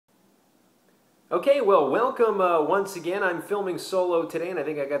Okay, well, welcome once again. I'm filming solo today, and I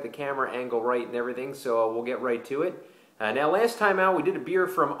think I got the camera angle right and everything, so we'll get right to it. Now, last time out, we did a beer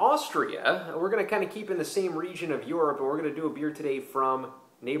from Austria. We're going to kind of keep in the same region of Europe, but we're going to do a beer today from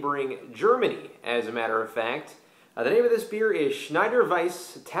neighboring Germany, as a matter of fact. The name of this beer is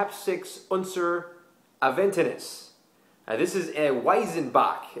Schneider-Weisse Tap 6 Unser Aventinus. This is a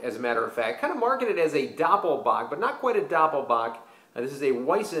Weizenbock, as a matter of fact. Kind of marketed as a Doppelbock, but not quite a Doppelbock. This is a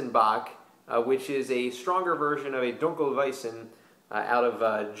Weizenbock, which is a stronger version of a Dunkelweizen out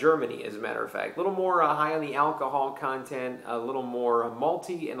of Germany, as a matter of fact. A little more high on the alcohol content, a little more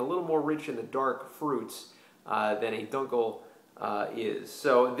malty, and a little more rich in the dark fruits than a Dunkel is.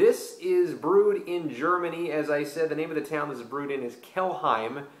 So this is brewed in Germany. As I said, the name of the town this is brewed in is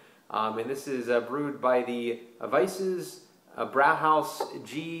Kelheim, and this is brewed by the Weisses Brauhaus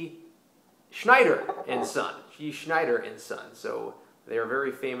G. Schneider and Son. G. Schneider and Son. So they are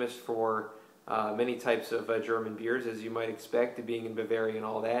very famous for many types of German beers, as you might expect, being in Bavaria and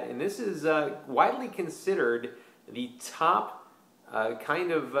all that. And this is widely considered the top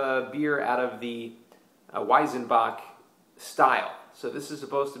kind of beer out of the Weizenbock style. So this is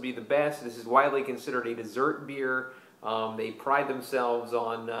supposed to be the best. This is widely considered a dessert beer. They pride themselves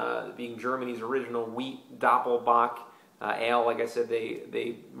on being Germany's original wheat Doppelbock ale. Like I said,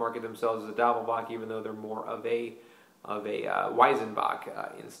 they market themselves as a Doppelbock, even though they're more of a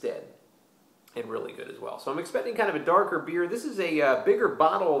Weizenbock instead. And really good as well. So I'm expecting kind of a darker beer. This is a bigger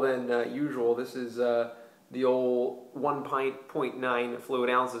bottle than usual. This is the old 1.9 fluid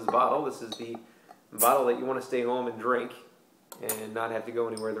ounces bottle. This is the bottle that you want to stay home and drink and not have to go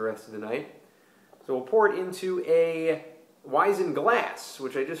anywhere the rest of the night. So we'll pour it into a Weizen glass,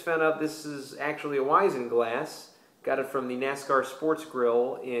 which I just found out this is actually a Weizen glass. Got it from the NASCAR Sports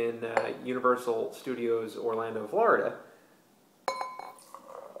Grill in Universal Studios, Orlando, Florida.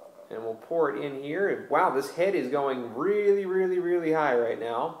 And we'll pour it in here. Wow, this head is going really, really, really high right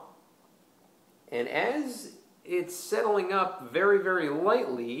now. And as it's settling up very, very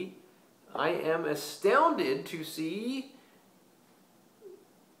lightly, I am astounded to see,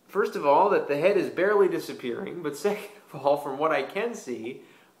 first of all, that the head is barely disappearing, but second of all, from what I can see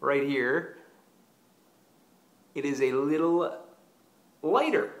right here, it is a little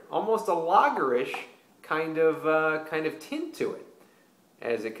lighter, almost a lagerish kind of tint to it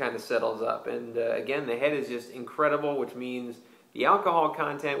as it kind of settles up. And again, the head is just incredible, which means the alcohol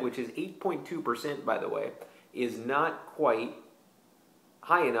content, which is 8.2% by the way, is not quite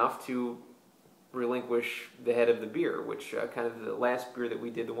high enough to relinquish the head of the beer, which kind of the last beer that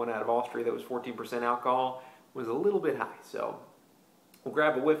we did, the one out of Austria that was 14% alcohol, was a little bit high. So we'll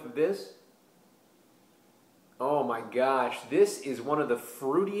grab a whiff of this. Oh my gosh, this is one of the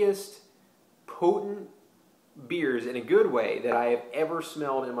fruitiest, potent beers in a good way that I have ever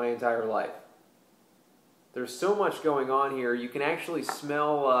smelled in my entire life. There's so much going on here. You can actually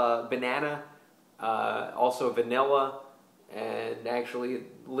smell banana, also vanilla, and actually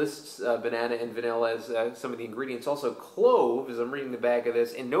it lists banana and vanilla as some of the ingredients. Also cloves, I'm reading the back of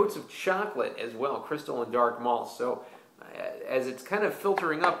this, and notes of chocolate as well, crystal and dark malts. So as it's kind of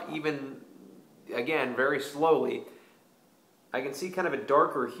filtering up even, again, very slowly, I can see kind of a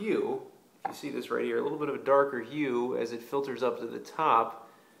darker hue. You see this right here, a little bit of a darker hue as it filters up to the top.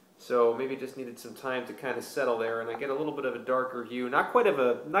 So maybe it just needed some time to kind of settle there, and I get a little bit of a darker hue. Not quite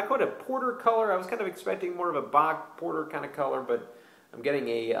a porter color. I was kind of expecting more of a Bock porter kind of color, but I'm getting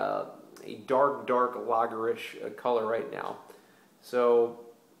a dark lagerish color right now. So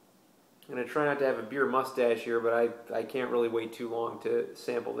I'm going to try not to have a beer mustache here, but I can't really wait too long to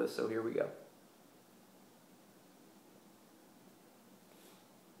sample this, so here we go.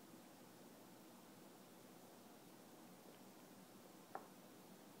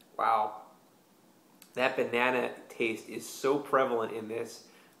 Wow, that banana taste is so prevalent in this.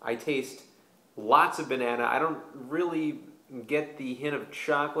 I taste lots of banana. I don't really get the hint of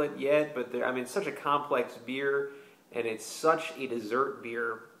chocolate yet, but I mean, it's such a complex beer, and it's such a dessert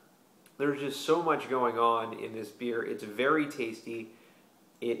beer. There's just so much going on in this beer. It's very tasty.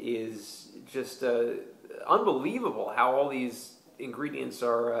 It is just unbelievable how all these ingredients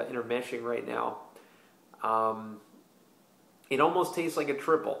are intermeshing right now. It almost tastes like a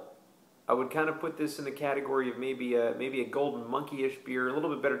triple. I would kind of put this in the category of maybe a Golden Monkey-ish beer, a little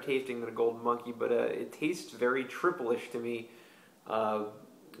bit better tasting than a Golden Monkey, but it tastes very triple-ish to me.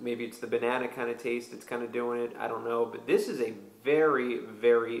 Maybe it's the banana kind of taste that's kind of doing it. I don't know, but this is a very,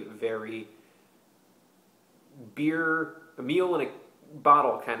 very, very a meal in a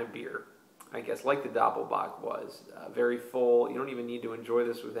bottle kind of beer. I guess, like the Doppelbock was. Very full. You don't even need to enjoy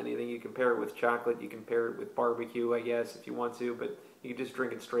this with anything. You can pair it with chocolate. You can pair it with barbecue, I guess, if you want to. But You can just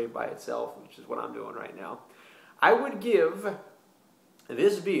drink it straight by itself, which is what I'm doing right now. I would give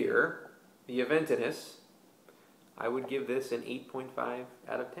this beer, the Aventinus, I would give this an 8.5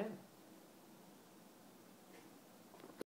 out of 10.